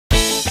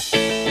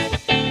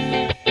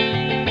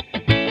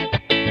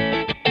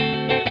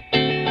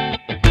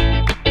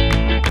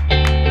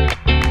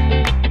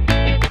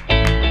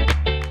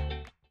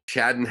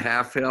Chaden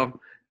Halfhill,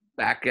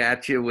 back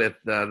at you with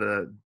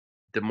the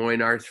Des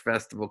Moines Arts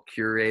Festival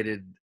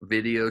curated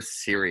video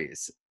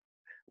series.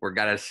 We've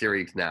got a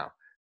series now.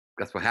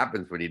 That's what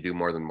happens when you do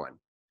more than one.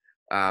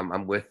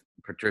 I'm with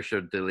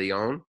Patricia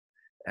DeLeon,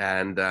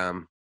 and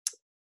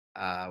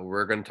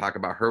we're going to talk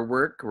about her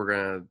work. We're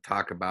going to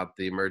talk about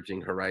the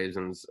Emerging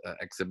Horizons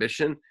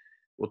exhibition.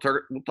 We'll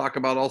talk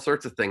about all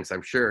sorts of things,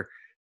 I'm sure.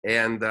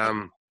 And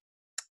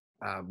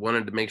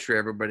wanted to make sure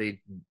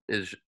everybody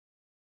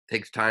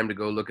takes time to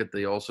go look at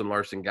the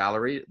Olson-Larsen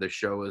Gallery. The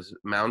show is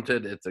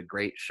mounted. It's a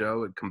great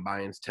show. It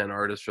combines 10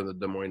 artists from the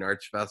Des Moines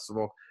Arts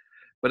Festival.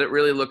 But it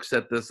really looks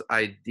at this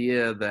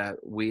idea that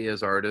we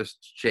as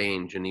artists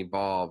change and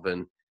evolve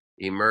and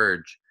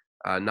emerge,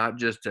 not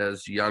just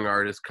as young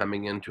artists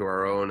coming into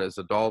our own as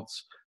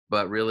adults,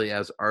 but really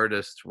as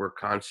artists, we're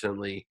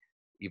constantly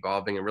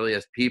evolving, and really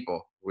as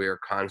people, we are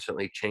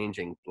constantly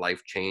changing.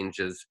 Life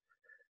changes.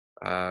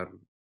 Now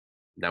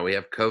we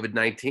have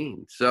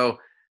COVID-19. So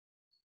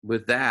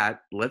with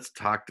that, let's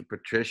talk to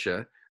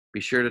Patricia.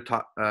 Be sure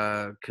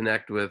to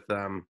connect with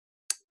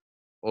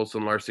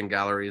Olson-Larsen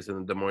Galleries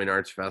and the Des Moines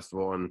Arts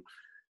Festival, and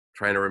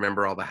trying to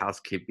remember all the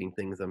housekeeping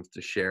things I'm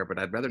to share, but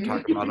I'd rather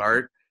talk about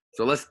art.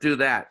 So let's do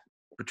that.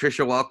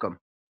 Patricia, welcome.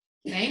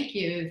 Thank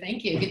you.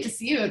 Thank you. Good to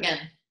see you again.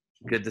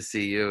 Good to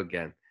see you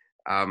again.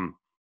 I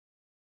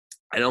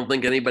don't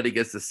think anybody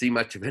gets to see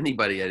much of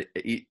anybody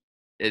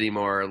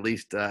anymore. At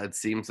least it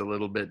seems a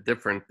little bit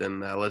different than,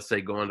 let's say,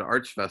 going to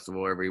Arts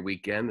Festival every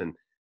weekend and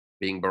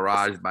being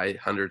barraged by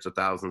hundreds of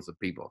thousands of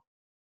people.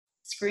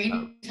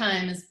 Screen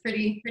time is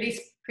pretty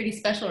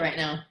special right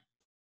now.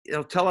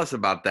 Tell us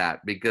about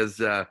that, because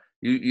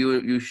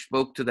you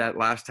spoke to that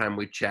last time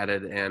we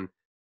chatted, and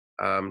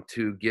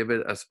to give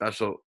it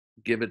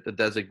the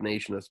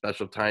designation of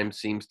special time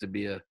seems to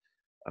be a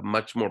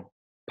much more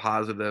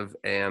positive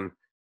and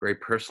very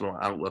personal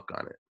outlook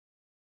on it.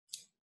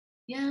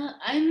 Yeah,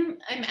 I'm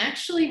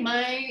actually,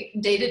 my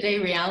day-to-day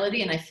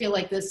reality, and I feel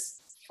like this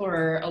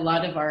for a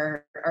lot of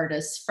our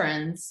artists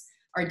friends,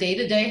 our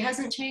day-to-day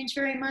hasn't changed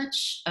very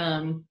much.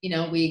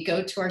 We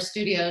go to our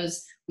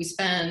studios, we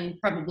spend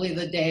probably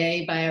the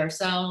day by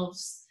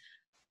ourselves.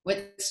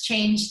 What's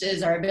changed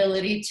is our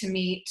ability to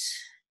meet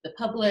the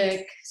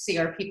public, see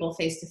our people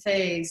face to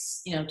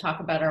face, talk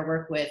about our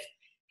work with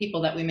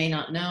people that we may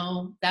not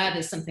know. That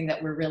is something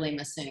that we're really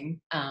missing.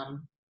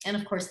 And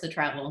of course the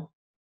travel.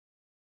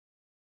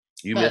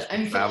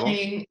 I'm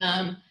feeling,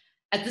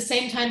 at the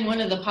same time, one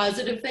of the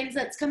positive things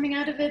that's coming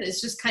out of it is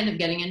just kind of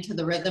getting into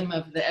the rhythm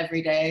of the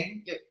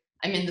everyday.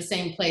 I'm in the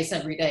same place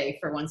every day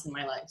for once in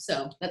my life.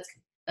 So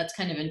that's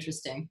kind of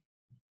interesting.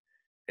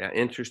 Yeah,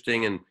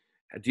 interesting. And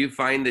do you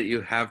find that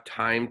you have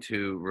time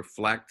to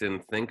reflect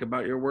and think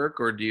about your work,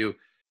 or do you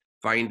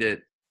find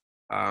it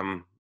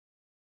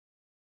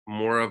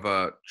more of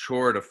a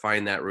chore to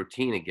find that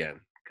routine again?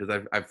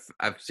 Because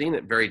I've seen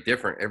it very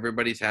different.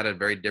 Everybody's had a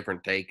very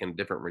different take and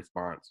different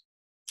response.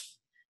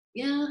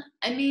 Yeah,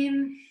 I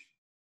mean,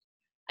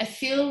 I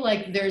feel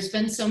like there's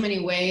been so many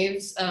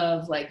waves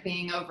of like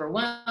being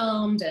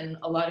overwhelmed and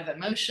a lot of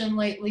emotion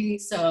lately.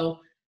 So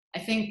I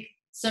think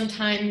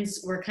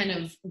sometimes we're kind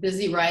of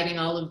busy riding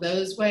all of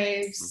those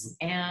waves.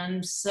 Mm-hmm.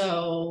 And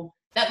so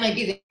that might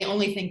be the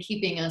only thing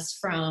keeping us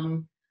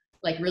from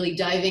like really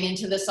diving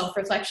into the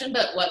self-reflection.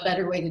 But what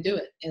better way to do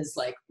it is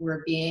like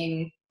we're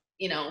being,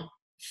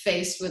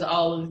 faced with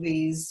all of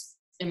these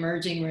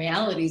emerging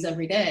realities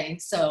every day.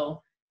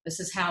 So this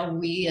is how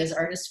we as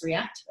artists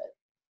react to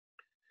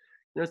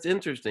it. It's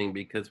interesting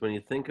because when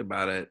you think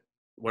about it,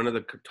 one of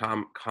the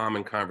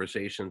common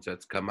conversations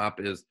that's come up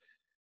is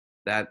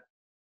that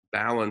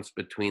balance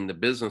between the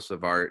business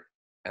of art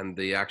and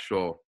the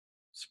actual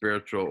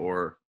spiritual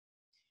or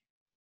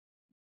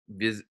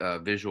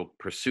visual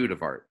pursuit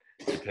of art,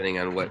 depending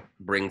on what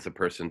brings a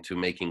person to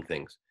making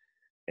things.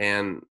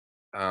 And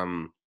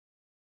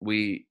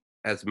we,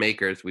 as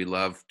makers, we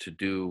love to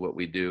do what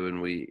we do,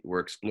 and we're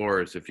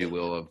explorers, if you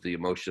will, of the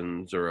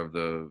emotions or of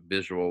the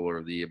visual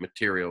or the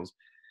materials.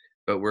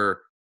 But we're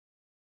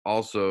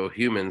also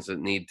humans that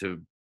need to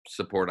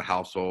support a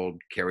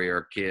household, carry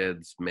our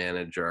kids,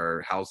 manage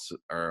our house,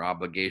 our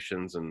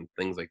obligations, and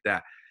things like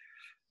that.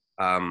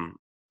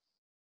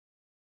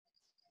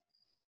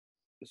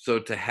 So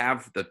to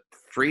have the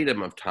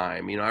freedom of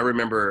time, I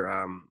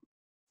remember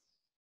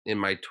in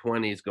my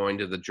 20s going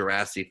to the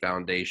Jurassic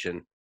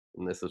Foundation,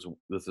 and this is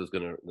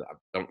gonna, I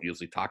don't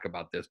usually talk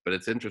about this, but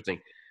it's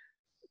interesting.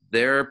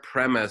 Their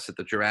premise at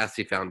the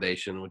Jurassic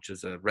Foundation, which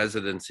is a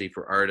residency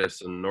for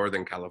artists in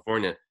Northern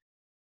California,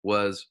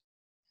 was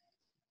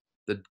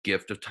the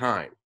gift of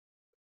time.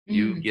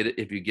 You get it,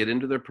 if you get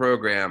into their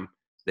program,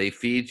 they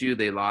feed you,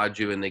 they lodge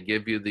you, and they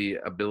give you the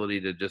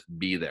ability to just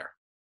be there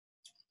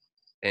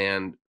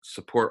and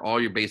support all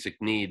your basic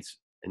needs,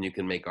 and you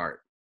can make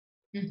art.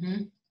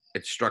 Mm-hmm.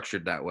 It's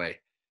structured that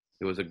way.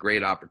 It was a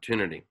great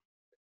opportunity.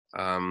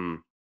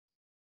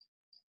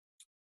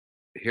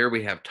 Here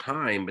we have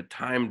time, but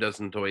time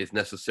doesn't always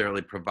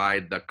necessarily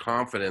provide the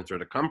confidence or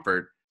the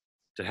comfort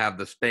to have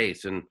the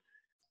space and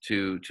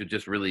to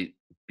just really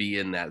be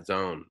in that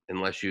zone,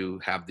 unless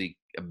you have the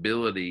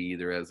ability,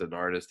 either as an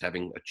artist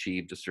having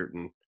achieved a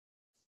certain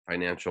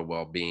financial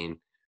well-being,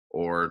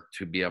 or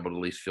to be able to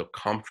at least feel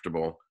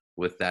comfortable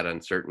with that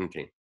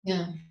uncertainty.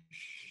 Yeah.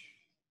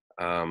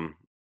 Um,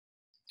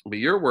 but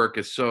your work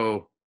is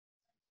so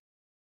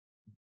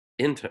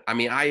intimate. I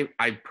mean,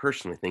 I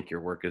personally think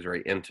your work is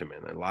very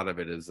intimate. A lot of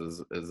it is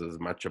as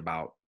much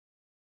about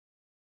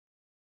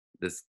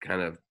this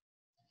kind of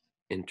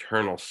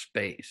internal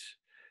space.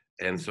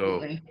 And so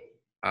Completely.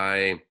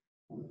 I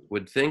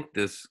would think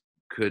this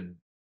could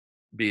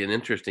be an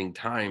interesting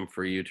time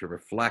for you to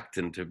reflect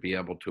and to be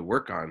able to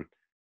work on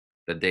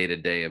the day to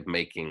day of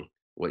making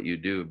what you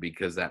do,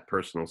 because that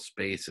personal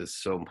space is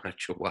so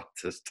much of what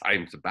this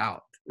time's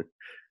about.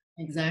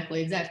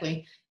 Exactly,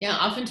 exactly. Yeah,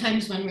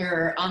 oftentimes when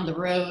we're on the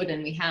road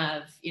and we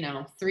have,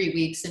 3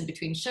 weeks in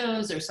between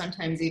shows or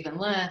sometimes even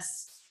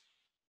less,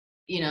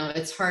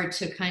 it's hard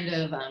to kind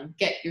of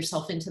get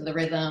yourself into the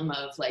rhythm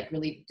of like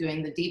really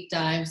doing the deep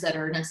dives that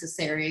are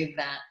necessary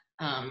that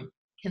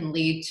can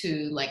lead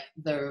to like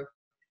the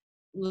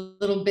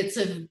little bits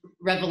of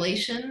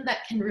revelation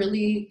that can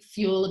really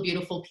fuel a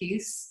beautiful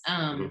piece.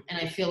 Mhm. And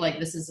I feel like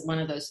this is one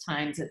of those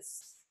times.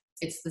 It's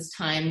this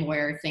time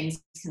where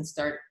things can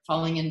start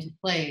falling into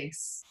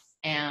place.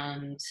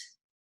 And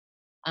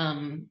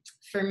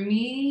for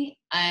me,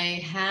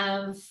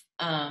 I've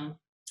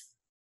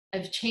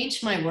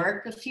changed my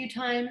work a few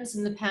times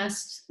in the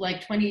past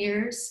like 20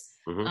 years.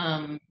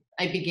 Mhm.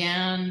 I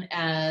began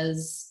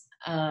as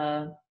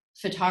a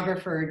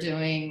photographer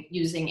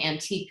using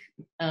antique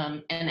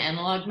and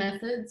analog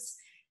methods.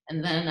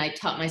 And then I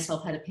taught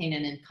myself how to paint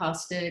in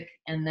encaustic.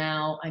 And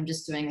now I'm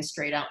just doing a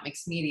straight out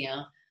mixed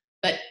media.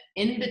 But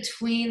in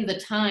between the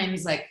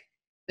times, like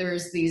there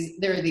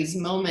are these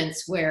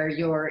moments where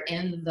you're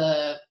in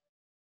the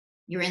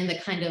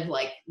kind of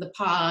like the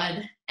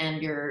pod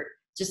and you're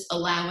just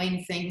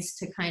allowing things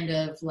to kind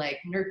of like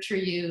nurture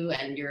you,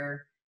 and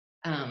you're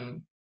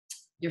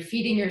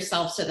feeding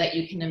yourself so that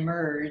you can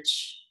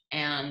emerge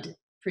and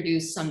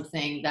produce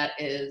something that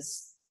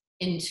is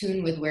in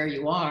tune with where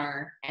you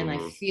are. And I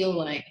Mhm. feel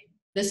like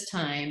this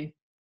time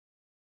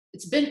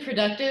it's been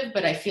productive,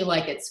 but I feel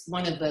like it's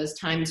one of those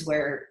times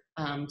where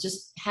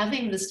just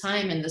having this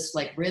time and this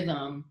like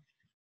rhythm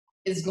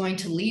is going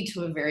to lead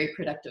to a very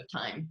productive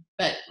time.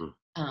 But Mm.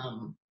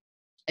 um,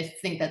 I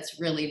think that's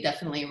really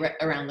definitely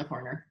around the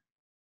corner.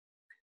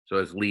 So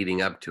it's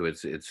leading up to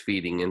it, it's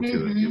feeding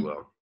into it, if you Hmm.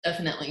 will.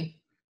 Definitely.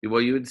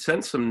 Well, you had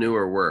sent some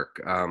newer work.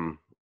 I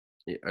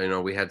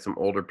know we had some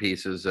older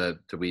pieces that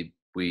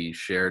we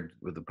shared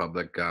with the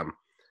public,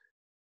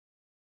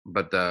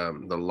 but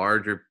the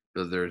larger,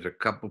 there's a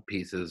couple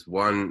pieces.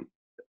 One,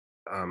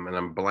 and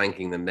I'm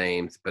blanking the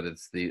names, but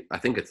I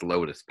think it's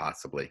Lotus,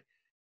 possibly.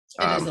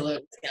 It is Um, a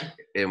little, yeah.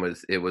 it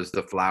was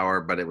the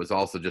flower, but it was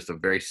also just a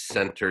very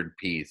centered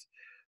piece,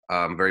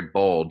 very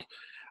bold.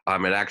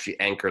 It actually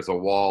anchors a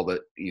wall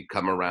that you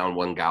come around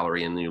one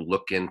gallery and you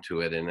look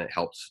into it, and it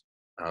helps.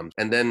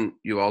 And then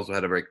you also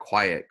had a very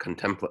quiet,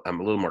 a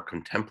little more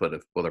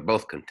contemplative. Well, they're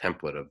both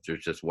contemplative.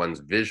 There's just one's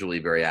visually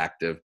very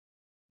active,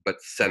 but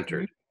Mhm.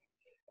 centered,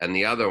 and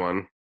the other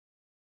one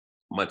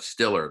much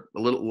stiller, a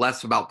little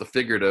less about the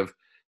figurative,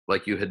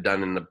 like you had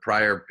done in the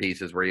prior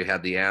pieces, where you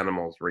had the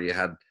animals, where you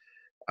had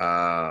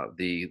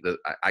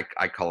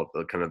I call it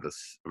the kind of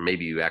this,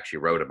 maybe you actually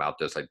wrote about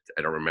this, I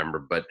don't remember,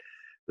 but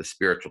the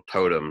spiritual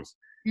totems,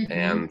 Mhm.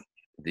 and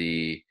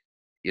the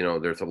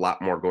there's a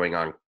lot more going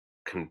on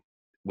con-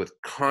 with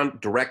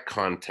direct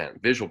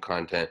content, visual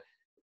content,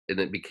 and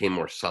it became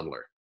more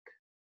subtler.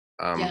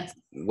 Yes.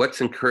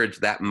 What's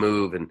encouraged that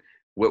move, and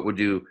what would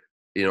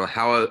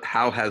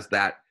how has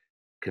that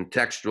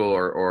contextual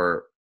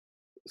or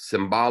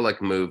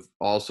symbolic move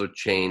also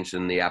changed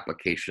in the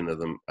application of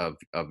them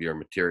of your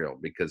material?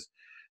 Because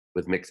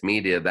with mixed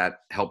media, that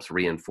helps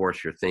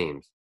reinforce your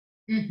themes.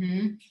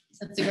 Mhm.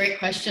 That's a great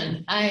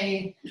question.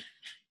 I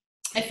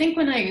think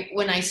when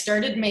I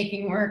started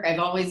making work, I've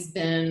always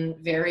been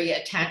very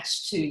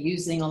attached to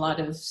using a lot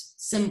of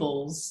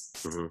symbols.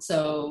 Hmm.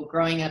 So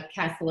growing up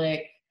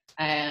Catholic,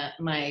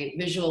 my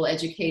visual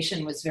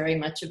education was very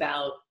much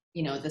about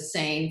the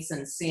saints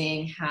and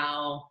seeing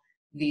how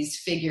these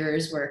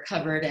figures were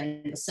covered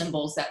in the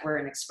symbols that were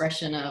an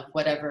expression of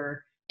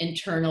whatever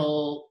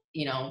internal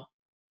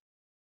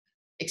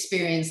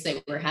experience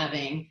they were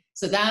having.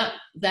 So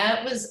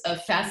that was a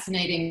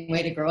fascinating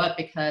way to grow up,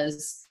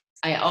 because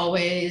I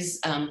always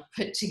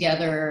put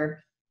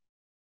together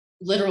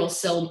literal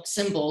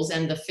symbols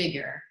and the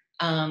figure.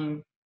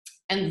 And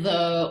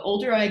the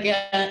older I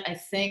get, I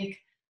think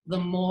the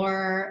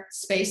more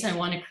space I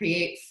want to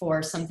create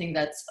for something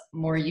that's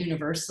more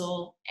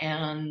universal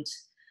and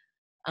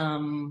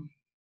um,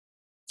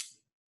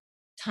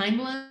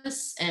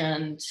 timeless,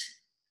 and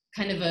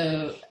kind of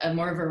a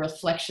more of a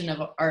reflection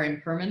of our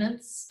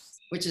impermanence,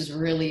 which is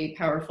really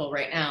powerful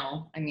right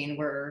now. I mean,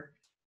 we're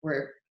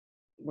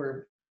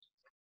we're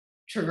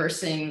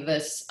traversing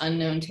this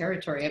unknown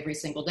territory every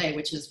single day,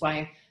 which is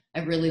why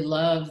I really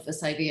love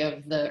this idea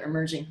of the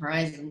Emerging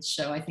Horizons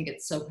show. I think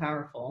it's so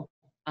powerful,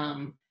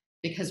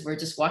 because we're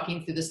just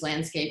walking through this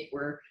landscape.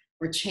 We're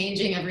we're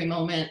changing every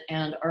moment,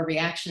 and our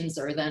reactions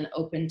are then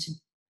open to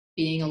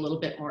being a little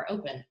bit more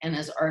open. And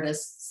as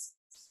artists,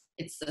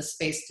 it's the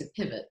space to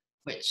pivot,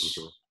 which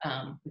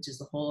is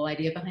the whole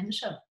idea behind the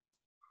show.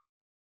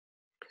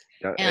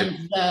 Yeah,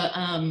 and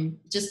the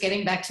just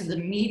getting back to the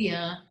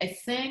media, I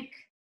think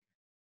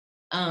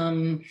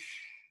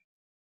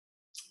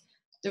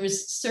there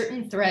was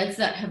certain threads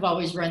that have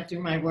always run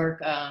through my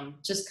work,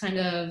 just kind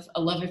of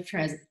a love of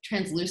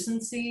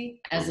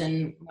translucency, as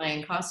in my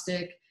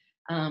encaustic,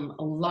 a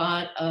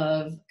lot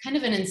of kind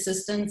of an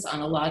insistence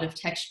on a lot of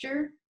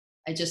texture.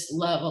 I just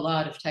love a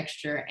lot of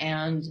texture.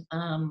 And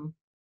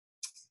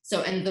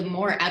and the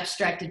more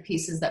abstracted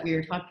pieces that we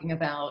were talking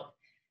about,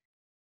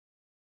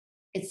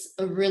 it's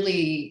a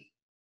really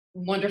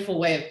wonderful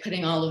way of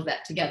putting all of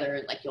that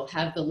together. Like, you'll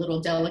have the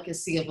little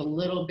delicacy of a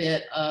little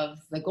bit of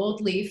the gold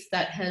leaf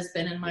that has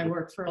been in my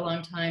work for a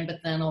long time, but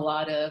then a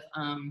lot of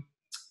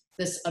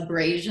this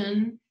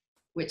abrasion,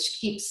 which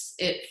keeps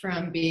it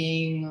from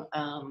being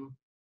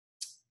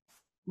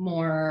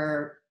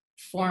more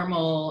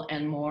formal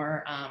and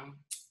more,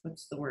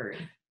 what's the word?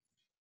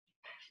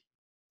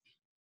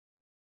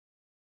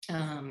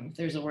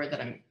 There's a word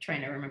that I'm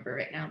trying to remember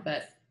right now,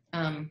 but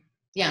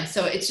yeah,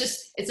 so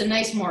it's a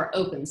nice, more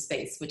open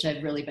space, which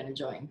I've really been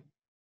enjoying.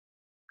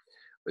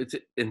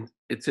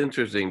 It's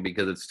interesting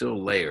because it's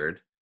still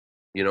layered,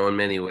 in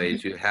many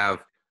ways. You have,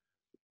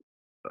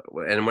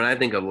 and when I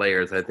think of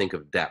layers, I think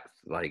of depth.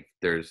 Like,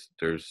 there's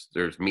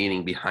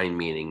meaning behind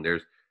meaning.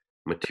 There's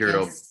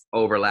material, Yes.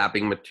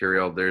 overlapping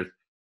material. There's,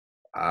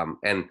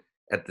 and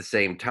at the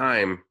same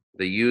time,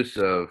 the use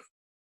of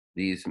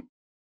the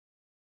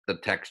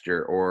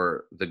texture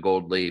or the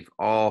gold leaf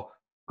all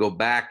go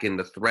back in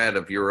the thread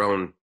of your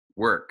own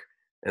work.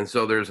 And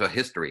so there's a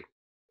history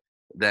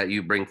that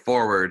you bring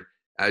forward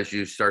as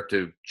you start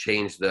to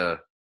change the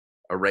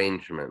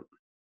arrangement.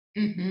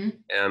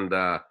 And,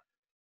 I'm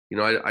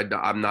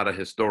not a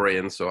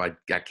historian, so I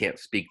can't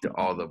speak to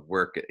all the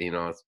work,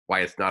 it's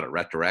why it's not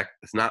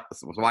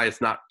why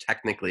it's not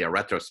technically a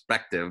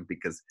retrospective,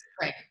 because,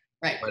 right.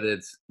 but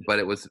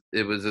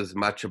it was as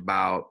much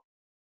about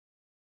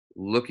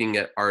looking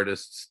at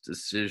artists'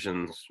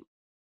 decisions,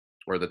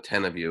 or the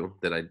 10 of you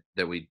that I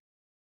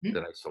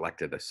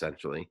selected,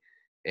 essentially,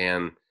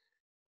 and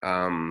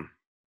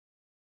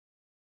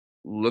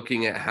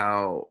looking at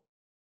how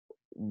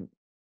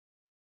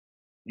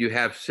you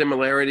have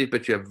similarities,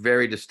 but you have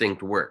very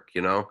distinct work,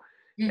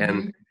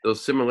 and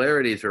those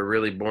similarities are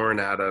really born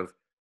out of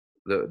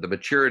the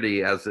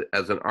maturity as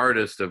an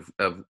artist of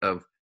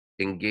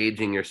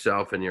engaging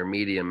yourself in your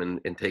medium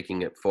and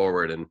taking it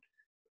forward and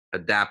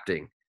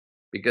adapting,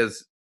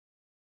 because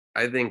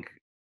I think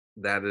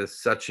that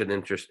is such an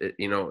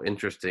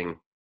interesting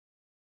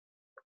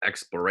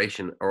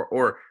exploration,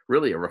 or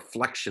really a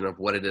reflection of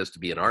what it is to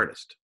be an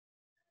artist,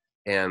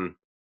 and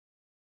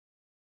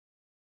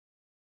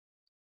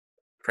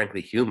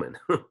frankly human.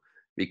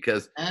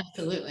 Because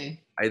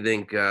Absolutely. I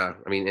think,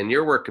 in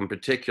your work in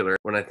particular,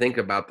 when I think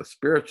about the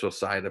spiritual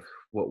side of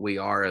what we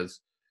are as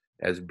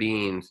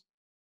beings,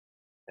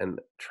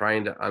 and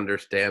trying to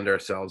understand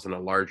ourselves in a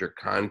larger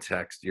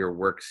context, your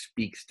work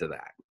speaks to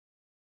that.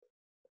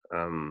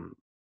 And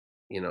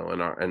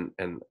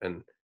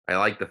I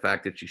like the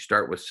fact that you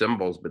start with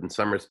symbols, but in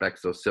some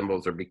respects, those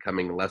symbols are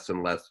becoming less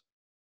and less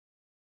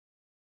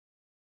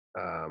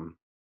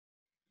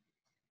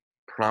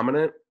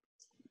prominent.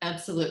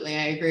 Absolutely,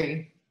 I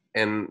agree.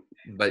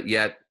 But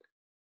yet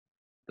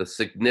the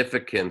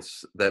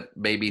significance that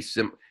maybe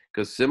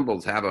because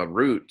symbols have a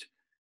root,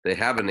 they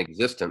have an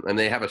existence, and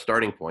they have a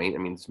starting point.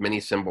 Many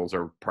symbols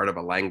are part of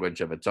a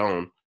language of its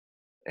own,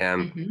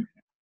 and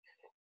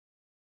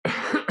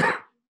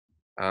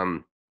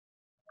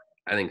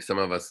I think some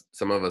of us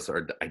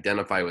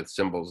identify with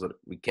symbols that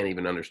we can't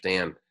even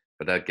understand,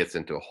 but that gets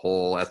into a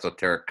whole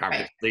esoteric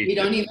conversation. Right. We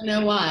don't even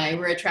know why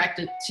we're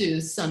attracted to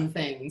some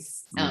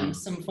things,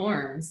 some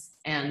forms,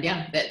 and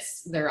yeah,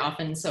 they're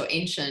often so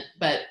ancient.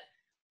 But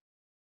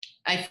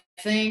I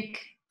think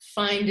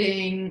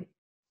finding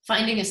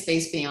a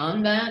space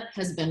beyond that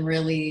has been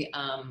really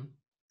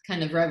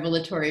kind of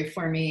revelatory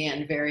for me,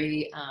 and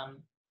very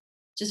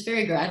just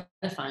very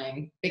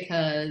gratifying,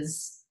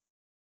 because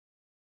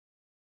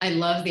I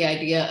love the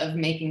idea of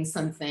making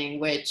something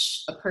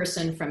which a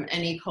person from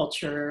any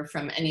culture,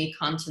 from any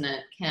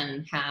continent,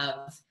 can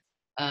have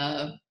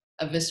a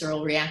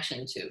visceral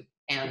reaction to,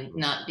 and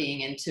not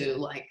being into,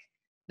 like,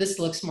 this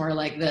looks more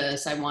like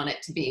this, I want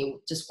it to be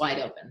just wide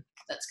open.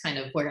 That's kind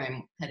of where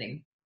I'm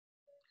heading.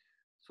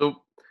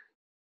 So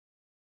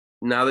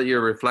now that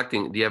you're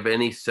reflecting, do you have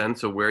any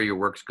sense of where your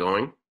work's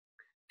going?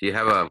 Do you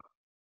have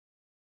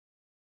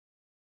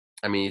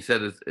you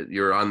said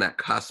you're on that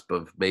cusp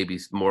of maybe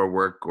more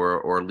work,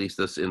 or at least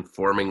this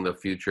informing the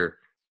future.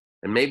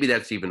 And maybe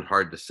that's even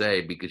hard to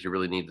say, because you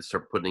really need to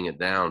start putting it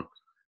down.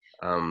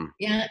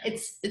 Yeah,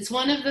 it's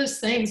one of those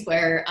things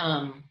where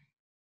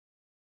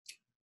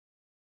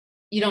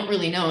you don't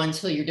really know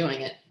until you're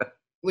doing it,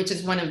 which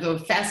is one of the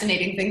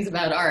fascinating things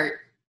about art.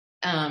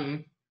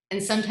 And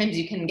sometimes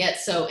you can get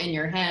so in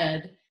your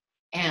head,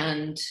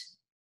 and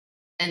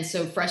and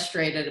so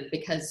frustrated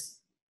because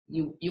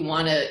you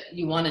want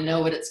to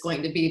know what it's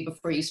going to be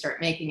before you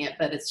start making it,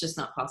 but it's just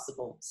not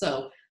possible.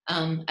 So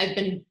I've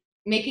been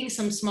making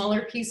some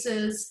smaller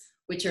pieces,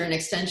 which are an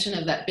extension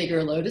of that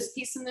bigger lotus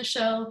piece in the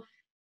show,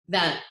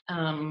 that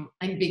I'm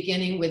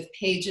beginning with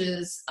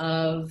pages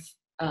of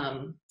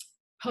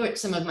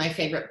some of my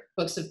favorite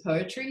books of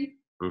poetry.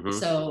 Mm-hmm.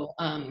 So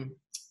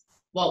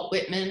Walt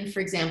Whitman, for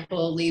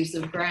example, Leaves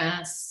of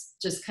Grass,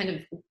 just kind of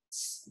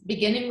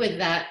beginning with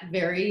that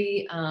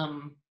very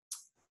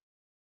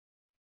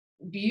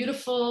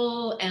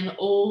beautiful and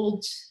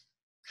old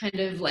kind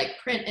of like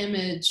print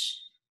image,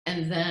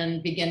 and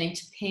then beginning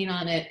to paint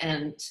on it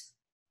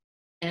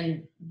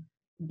and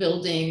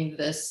building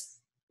this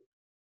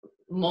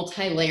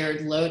multi-layered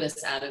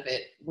lotus out of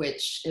it,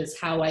 which is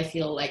how I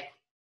feel like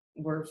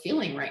we're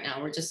feeling right now.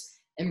 We're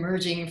just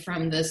emerging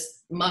from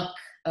this muck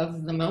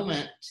of the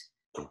moment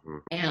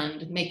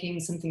and making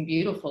something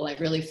beautiful. I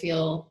really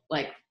feel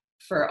like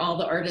for all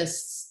the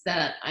artists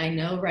that I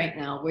know right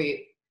now,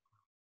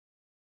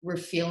 we're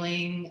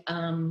feeling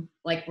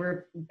like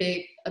we're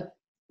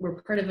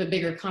part of a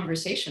bigger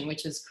conversation,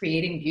 which is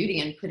creating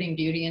beauty and putting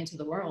beauty into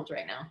the world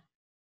right now.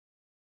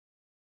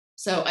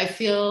 So I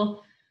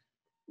feel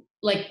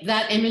like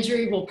that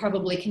imagery will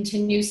probably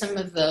continue some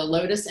of the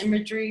lotus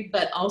imagery,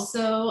 but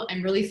also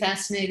I'm really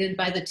fascinated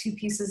by the two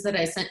pieces that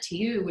I sent to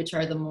you, which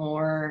are the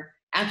more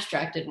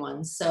abstracted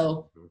ones.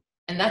 So,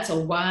 and that's a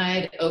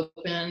wide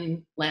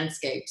open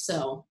landscape.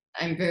 So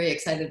I'm very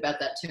excited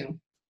about that too.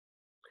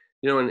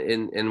 You know,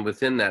 and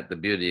within that, the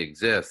beauty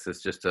exists.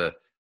 It's just a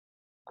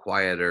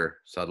quieter,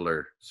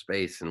 subtler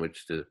space in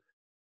which you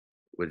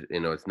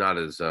know, it's not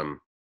as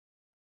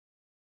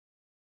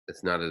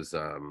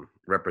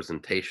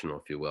representational,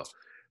 if you will.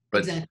 But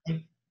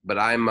exactly. But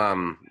I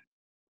mean,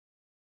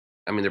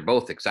 they're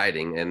both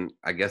exciting, and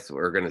I guess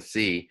we're going to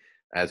see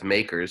as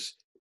makers,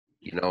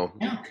 you know,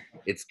 Yeah.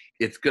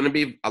 it's going to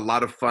be a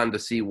lot of fun to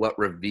see what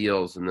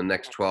reveals in the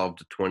next 12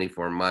 to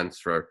 24 months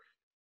for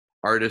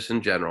artists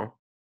in general,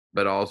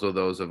 but also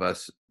those of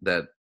us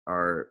that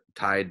are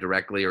tied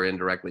directly or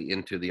indirectly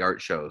into the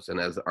art shows. And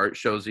as the art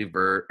shows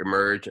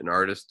emerge and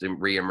artists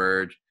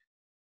reemerge,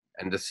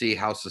 and to see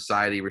how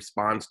society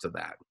responds to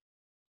that.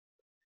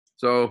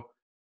 So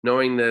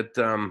knowing that,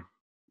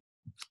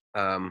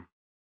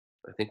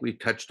 I think we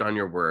touched on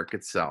your work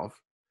itself,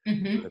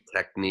 Mm-hmm. the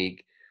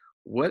technique.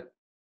 What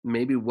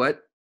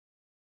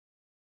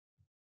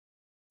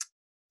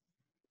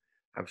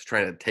I was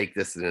trying to take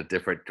this in a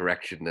different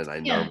direction than I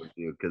Yeah. normally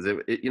do, because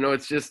you know,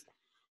 it's just,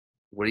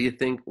 what do you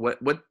think? What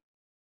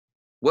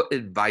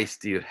advice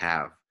do you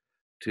have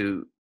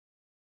to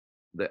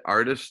the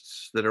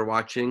artists that are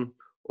watching,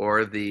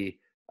 or the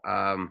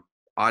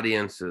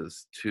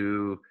audiences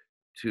to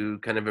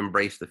kind of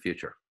embrace the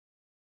future?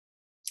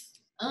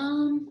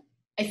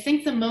 I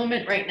think the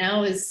moment right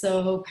now is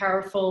so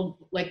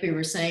powerful, like we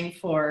were saying,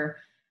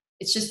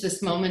 it's just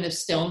this moment of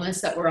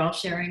stillness that we're all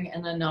sharing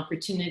and an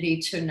opportunity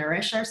to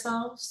nourish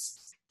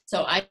ourselves.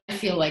 So I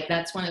feel like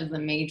that's one of the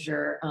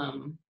major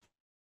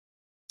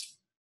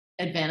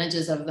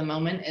advantages of the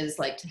moment, is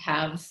like to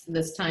have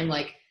this time,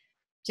 like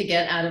to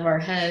get out of our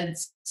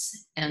heads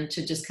and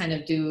to just kind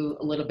of do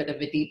a little bit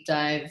of a deep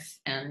dive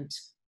and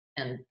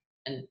and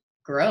and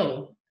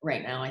grow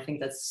right now. I think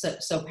that's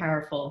so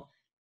powerful.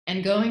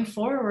 And going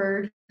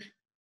forward,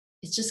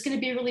 it's just going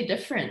to be really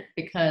different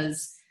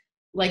because,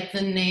 like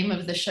the name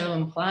of the show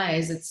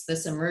implies, it's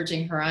this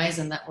emerging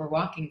horizon that we're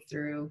walking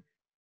through.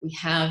 We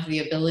have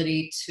the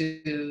ability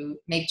to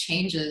make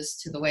changes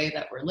to the way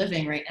that we're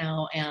living right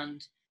now,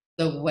 and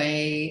the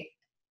way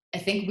I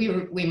think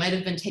we might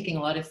have been taking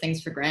a lot of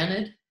things for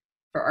granted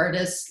for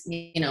artists,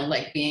 you know,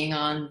 like being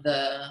on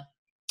the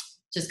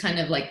just kind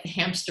of like the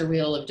hamster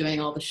wheel of doing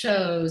all the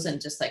shows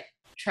and just like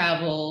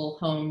travel,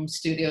 home,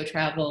 studio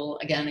travel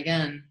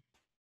again.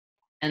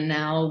 And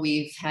now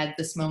we've had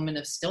this moment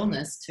of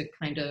stillness to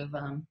kind of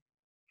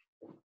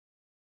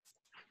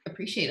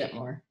appreciate it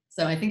more.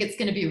 So I think it's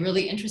going to be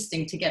really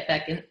interesting to get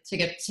back in, to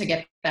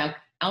get back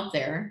out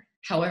there,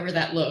 however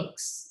that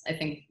looks. I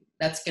think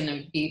that's going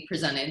to be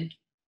presented.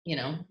 You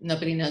know,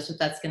 nobody knows what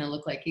that's going to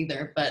look like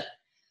either. But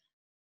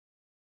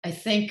I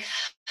think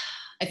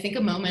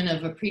a moment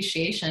of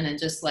appreciation and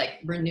just like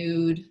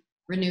renewed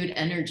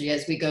energy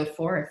as we go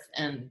forth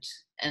and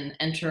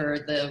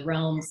enter the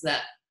realms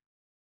that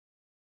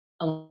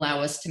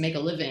allow us to make a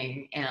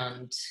living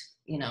and,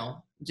 you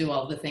know, do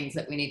all the things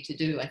that we need to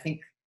do. I think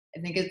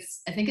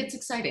it's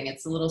exciting.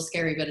 It's a little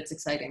scary, but it's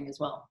exciting as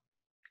well.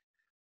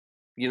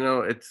 You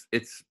know,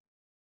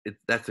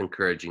 that's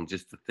encouraging,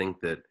 just to think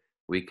that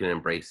we can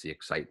embrace the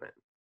excitement.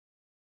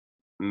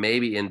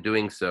 Maybe in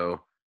doing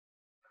so,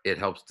 it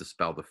helps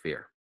dispel the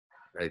fear.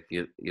 Right?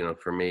 You know,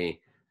 for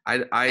me,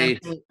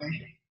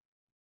 Absolutely.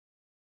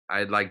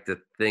 I'd like to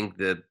think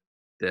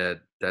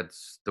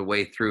that's the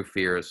way through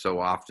fear, is so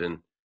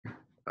often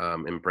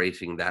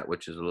embracing that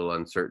which is a little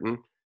uncertain,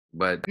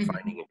 but Mm-hmm.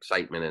 finding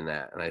excitement in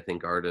that. And I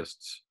think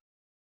artists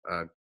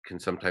can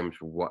sometimes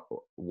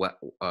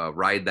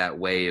ride that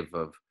wave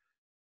of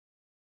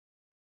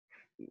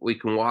we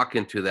can walk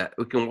into that.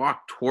 We can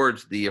walk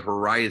towards the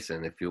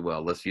horizon, if you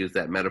will. Let's use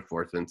that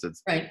metaphor since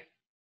Right.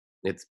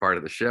 it's part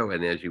of the show.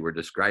 And as you were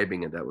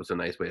describing it, that was a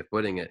nice way of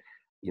putting it.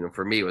 You know,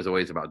 for me, it was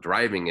always about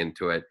driving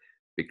into it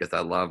because I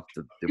love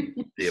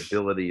the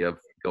ability of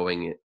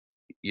going,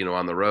 you know,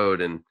 on the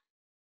road.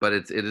 But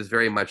it is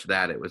very much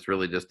that. It was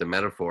really just a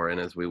metaphor.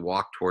 And as we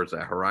walk towards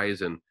that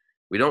horizon,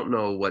 we don't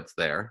know what's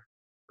there.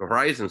 The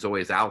horizon's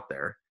always out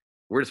there.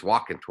 We're just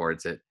walking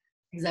towards it.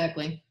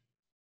 Exactly.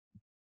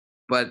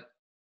 But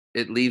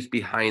it leaves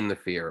behind the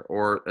fear,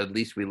 or at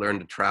least we learn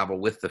to travel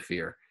with the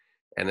fear.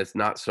 And it's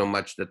not so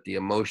much that the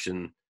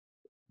emotion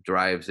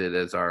drives it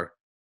as our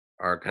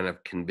kind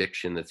of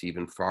conviction that's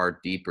even far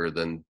deeper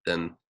than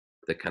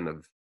the kind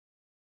of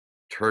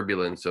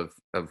turbulence of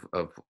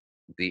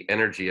the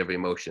energy of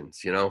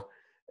emotions, you know.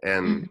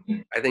 And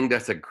I think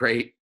that's a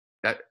great,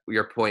 that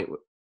your point,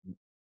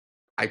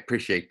 I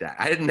appreciate that.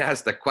 I didn't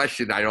ask the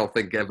question, I don't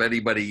think, of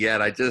anybody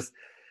yet. It's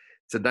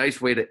a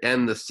nice way to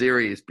end the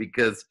series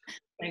because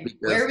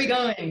where are we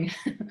going?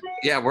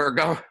 Yeah, we're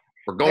going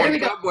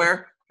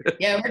somewhere.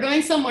 Yeah, we're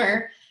going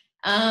somewhere.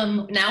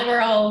 Now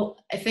we're all,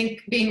 I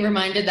think, being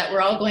reminded that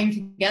we're all going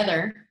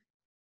together,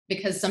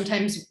 because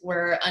sometimes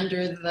we're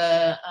under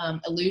the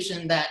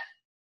illusion that,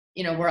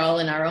 you know, we're all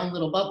in our own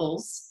little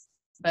bubbles.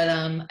 But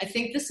I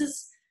think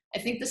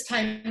this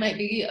time might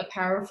be a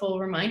powerful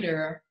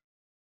reminder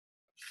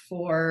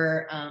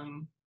for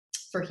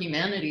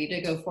humanity to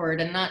go forward,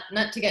 and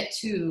not to get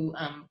too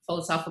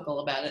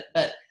philosophical about it,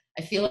 but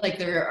I feel like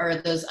there are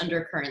those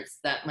undercurrents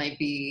that might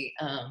be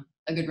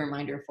a good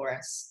reminder for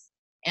us.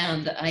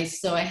 And I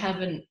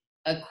have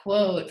a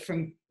quote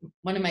from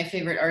one of my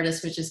favorite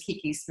artists, which is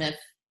Kiki Smith,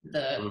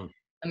 the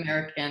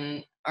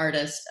American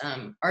artist.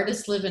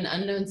 Artists live in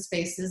unknown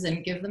spaces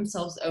and give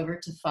themselves over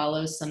to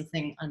follow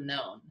something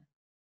unknown.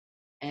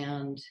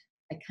 And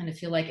I kind of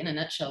feel like, in a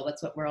nutshell,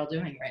 that's what we're all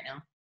doing right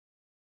now.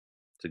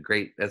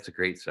 That's a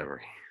great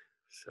summary.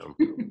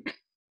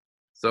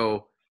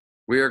 So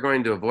we are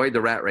going to avoid the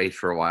rat race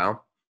for a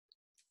while.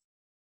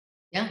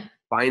 Yeah.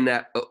 Find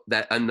that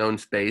unknown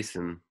space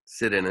and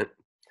sit in it.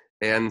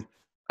 And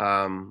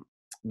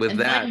with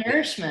that, find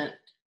nourishment.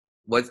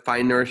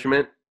 Find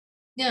nourishment?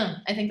 Yeah,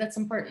 I think that's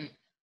important.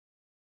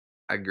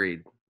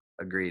 Agreed.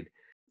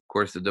 Of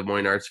course, the Des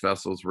Moines Arts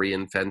Festival's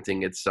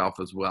reinventing itself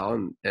as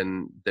well,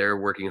 and they're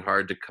working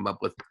hard to come up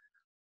with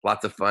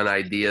lots of fun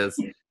ideas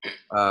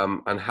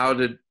on how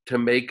to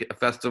make a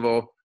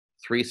festival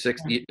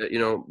 360, you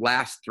know,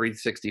 last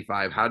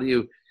 365. How do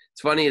you?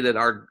 It's funny that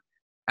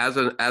as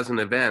an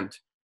event,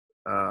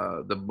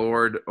 the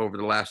board over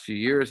the last few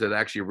years had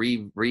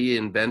actually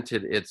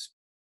reinvented its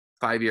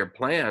 5-year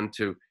plan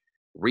to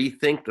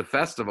rethink the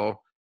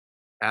festival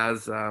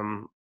as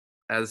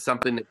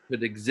something that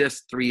could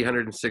exist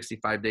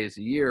 365 days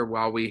a year,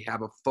 while we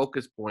have a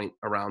focus point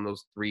around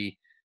those 3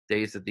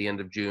 days at the end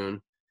of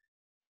June.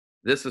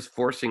 This is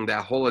forcing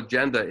that whole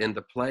agenda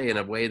into play in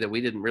a way that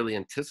we didn't really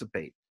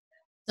anticipate.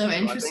 So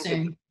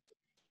interesting.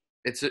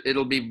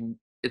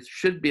 It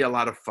should be a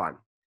lot of fun.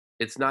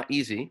 It's not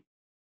easy,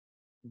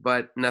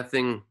 but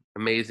nothing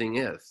amazing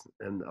is.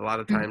 And a lot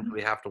of times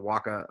we have to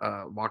walk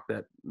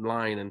that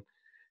line.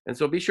 And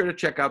so be sure to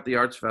check out the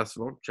Arts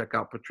Festival, check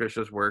out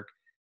Patricia's work.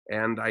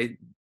 And I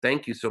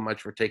thank you so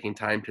much for taking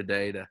time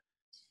today to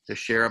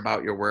share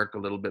about your work a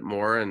little bit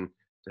more, and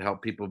to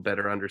help people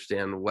better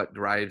understand what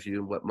drives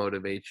you, what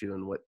motivates you,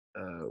 and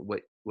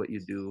what you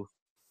do.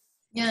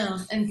 Yeah,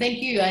 and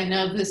thank you. I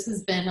know this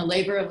has been a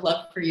labor of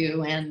love for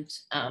you, and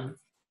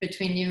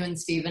between you and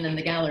Stephen and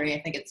the gallery,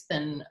 I think it's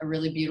been a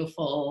really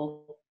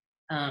beautiful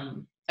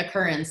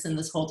occurrence in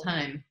this whole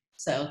time.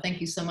 So thank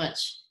you so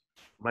much.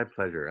 My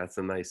pleasure. That's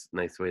a nice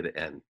way to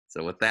end.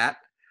 So with that,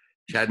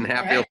 Chaden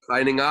Halfhill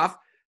signing off.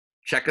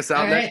 Check us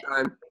out next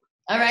time.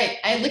 All right.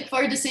 I look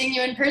forward to seeing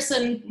you in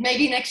person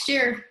maybe next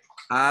year.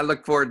 I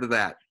look forward to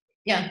that.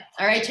 Yeah.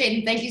 All right,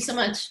 Chaden. Thank you so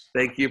much.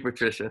 Thank you,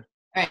 Patricia.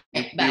 All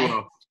right.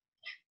 Bye.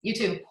 You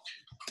too.